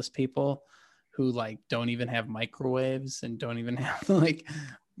minimalist people who like don't even have microwaves and don't even have like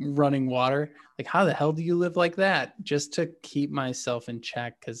running water. Like, how the hell do you live like that? Just to keep myself in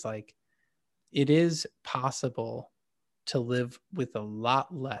check, because like it is possible to live with a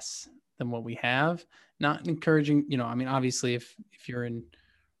lot less than what we have. Not encouraging, obviously if you're in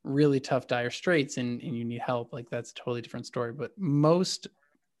really tough, dire straits and you need help, like that's a totally different story. But most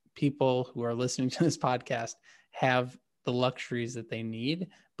people who are listening to this podcast have the luxuries that they need,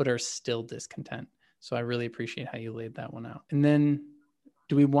 but are still discontent. So I really appreciate how you laid that one out. And then,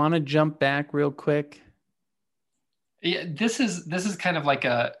 do we want to jump back real quick? Yeah, this is kind of like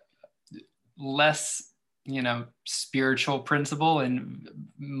a less, spiritual principle and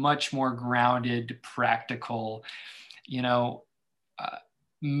much more grounded, practical.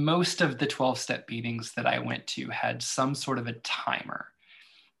 Most of the 12-step meetings that I went to had some sort of a timer.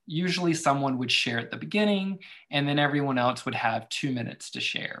 Usually someone would share at the beginning, and then everyone else would have 2 minutes to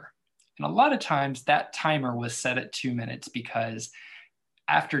share. And a lot of times that timer was set at 2 minutes because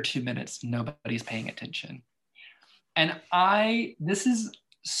after 2 minutes, nobody's paying attention. And this is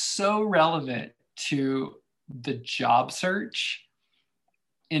so relevant to the job search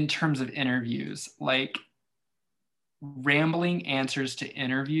in terms of interviews, like rambling answers to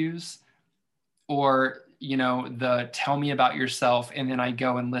interviews, or, the tell me about yourself, and then I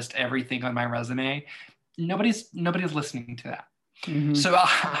go and list everything on my resume. Nobody's listening to that. Mm-hmm. So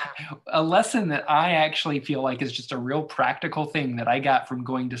a lesson that I actually feel like is just a real practical thing that I got from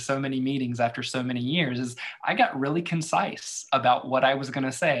going to so many meetings after so many years is I got really concise about what I was going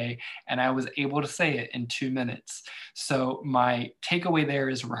to say, and I was able to say it in 2 minutes. So my takeaway there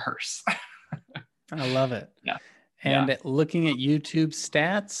is rehearse. I love it. Yeah. Yeah. And looking at YouTube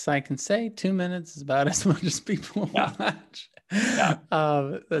stats, I can say 2 minutes is about as much as people Yeah. watch.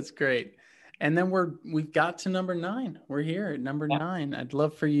 Yeah. That's great. And then we've got to number 9. We're here at number Yeah. 9. I'd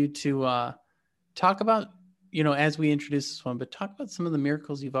love for you to talk about, as we introduce this one, but talk about some of the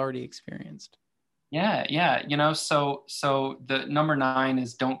miracles you've already experienced. Yeah, yeah. So the number 9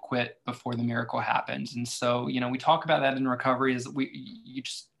 is don't quit before the miracle happens. And so, we talk about that in recovery is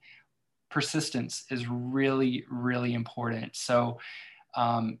persistence is really, really important. So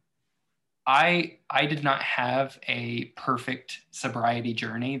I did not have a perfect sobriety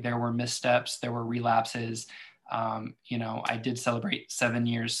journey. There were missteps, there were relapses. I did celebrate 7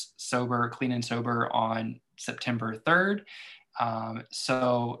 years sober, clean and sober on September 3rd.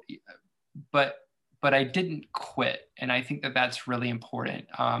 So, but I didn't quit, and I think that that's really important.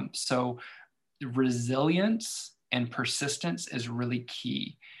 So resilience and persistence is really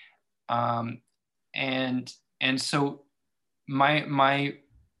key. And so my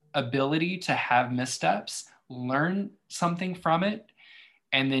ability to have missteps, learn something from it,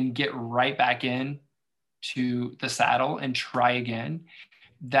 and then get right back in to the saddle and try again,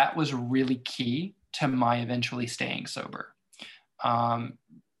 that was really key to my eventually staying sober. Um,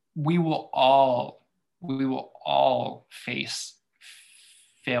 we will all face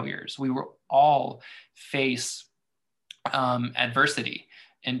failures. We will all face adversity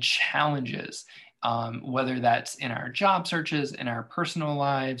and challenges, whether that's in our job searches, in our personal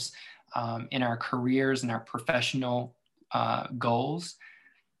lives, in our careers, in our professional goals.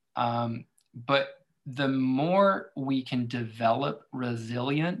 But the more we can develop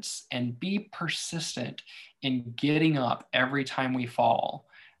resilience and be persistent in getting up every time we fall,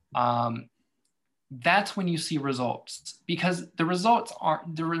 that's when you see results, because the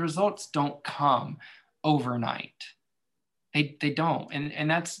results don't come overnight. They don't. And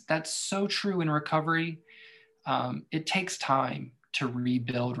that's so true in recovery. It takes time to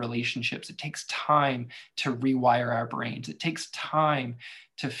rebuild relationships. It takes time to rewire our brains. It takes time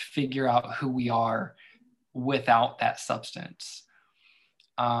to figure out who we are without that substance.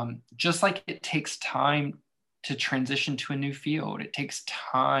 Just like it takes time to transition to a new field. It takes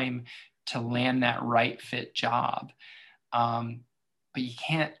time to land that right fit job. But you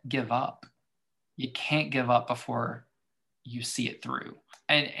can't give up. You can't give up before you see it through.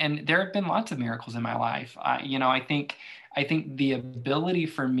 And there have been lots of miracles in my life. I think the ability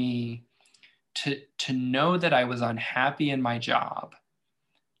for me to know that I was unhappy in my job,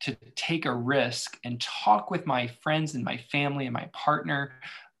 to take a risk and talk with my friends and my family and my partner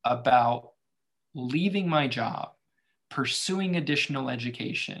about leaving my job, pursuing additional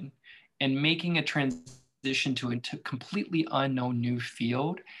education, and making a transition to a completely unknown new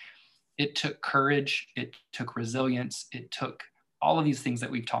field. It took courage, it took resilience, it took all of these things that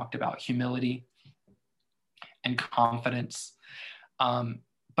we've talked about, humility and confidence.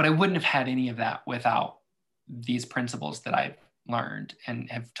 But I wouldn't have had any of that without these principles that I've learned and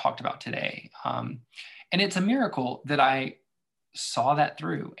have talked about today. And it's a miracle that I saw that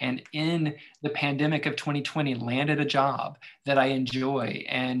through, and in the pandemic of 2020 landed a job that I enjoy,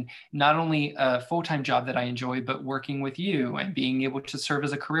 and not only a full-time job that I enjoy, but working with you and being able to serve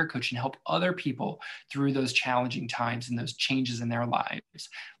as a career coach and help other people through those challenging times and those changes in their lives.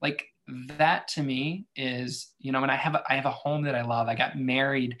 Like, that to me is, and I have a home that I love. I got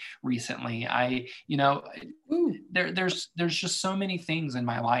married recently. There's just so many things in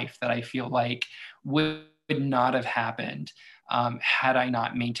my life that I feel like would not have happened had I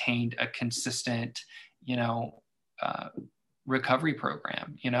not maintained a consistent, recovery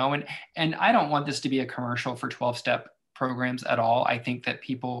program, and I don't want this to be a commercial for 12-step programs at all. I think that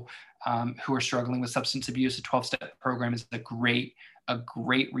people who are struggling with substance abuse, a 12-step program is a great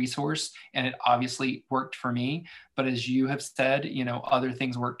resource, and it obviously worked for me. But as you have said, other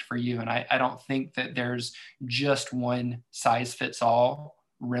things worked for you. And I don't think that there's just one size fits all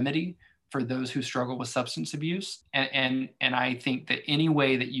remedy for those who struggle with substance abuse. And I think that any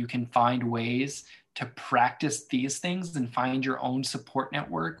way that you can find ways to practice these things and find your own support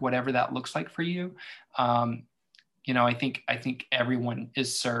network, whatever that looks like for you, I think everyone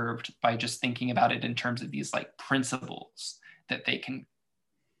is served by just thinking about it in terms of these like principles that they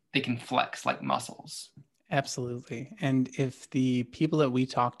can flex like muscles. Absolutely. And if the people that we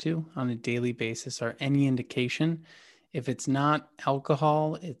talk to on a daily basis are any indication, if it's not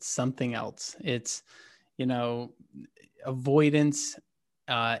alcohol, it's something else. It's, avoidance,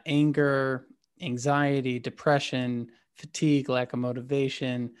 anger, anxiety, depression, fatigue, lack of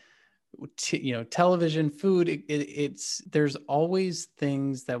motivation, television, food. There's always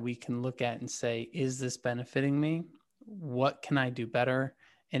things that we can look at and say, is this benefiting me? What can I do better?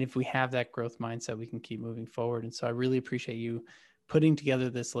 And if we have that growth mindset, we can keep moving forward. And so I really appreciate you putting together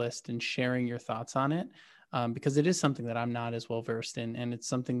this list and sharing your thoughts on it, because it is something that I'm not as well versed in. And it's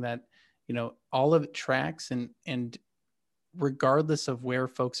something that, all of it tracks, and regardless of where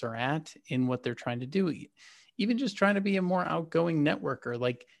folks are at in what they're trying to do, even just trying to be a more outgoing networker,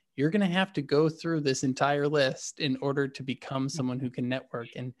 like you're going to have to go through this entire list in order to become someone who can network.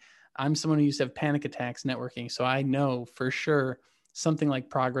 And I'm someone who used to have panic attacks networking. So I know for sure something like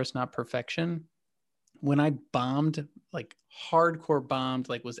progress, not perfection. When I bombed, like hardcore bombed,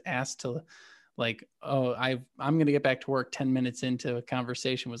 like was asked to like, oh, I'm going to get back to work 10 minutes into a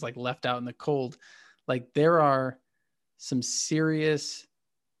conversation, was like left out in the cold. Like there are some serious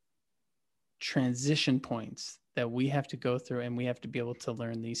transition points that we have to go through, and we have to be able to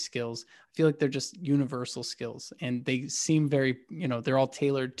learn these skills. I feel like they're just universal skills, and they seem very, they're all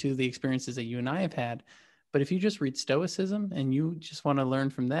tailored to the experiences that you and I have had. But if you just read Stoicism and you just want to learn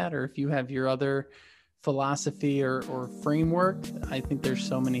from that, or if you have your other philosophy or framework, I think there's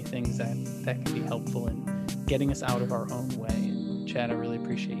so many things that can be helpful in getting us out of our own way. And Chad, I really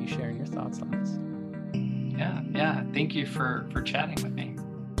appreciate you sharing your thoughts on this. Yeah. Thank you for chatting with me.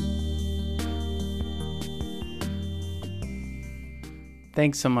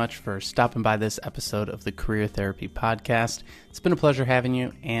 Thanks so much for stopping by this episode of the Career Therapy Podcast. It's been a pleasure having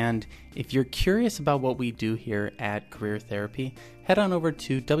you. And if you're curious about what we do here at Career Therapy, head on over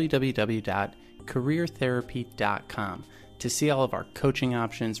to www.careertherapy.com to see all of our coaching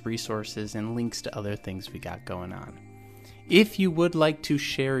options, resources, and links to other things we got going on. If you would like to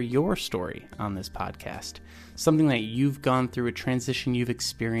share your story on this podcast, something that you've gone through, a transition you've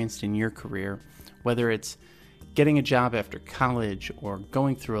experienced in your career, whether it's getting a job after college, or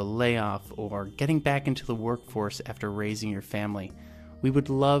going through a layoff, or getting back into the workforce after raising your family, we would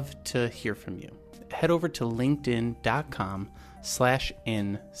love to hear from you. Head over to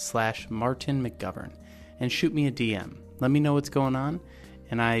linkedin.com/in/Martin McGovern and shoot me a DM. Let me know what's going on,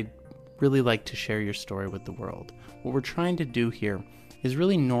 and I'd really like to share your story with the world. What we're trying to do here is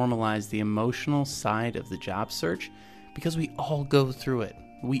really normalize the emotional side of the job search, because we all go through it.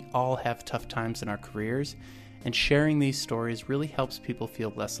 We all have tough times in our careers, and sharing these stories really helps people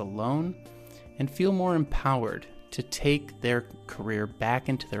feel less alone and feel more empowered to take their career back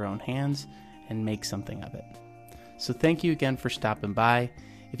into their own hands and make something of it. So thank you again for stopping by.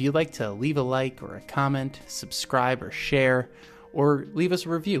 If you'd like to leave a like or a comment, subscribe or share, or leave us a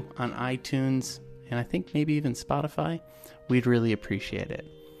review on iTunes, and I think maybe even Spotify, we'd really appreciate it.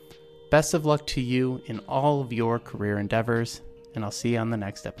 Best of luck to you in all of your career endeavors, and I'll see you on the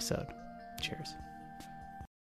next episode. Cheers.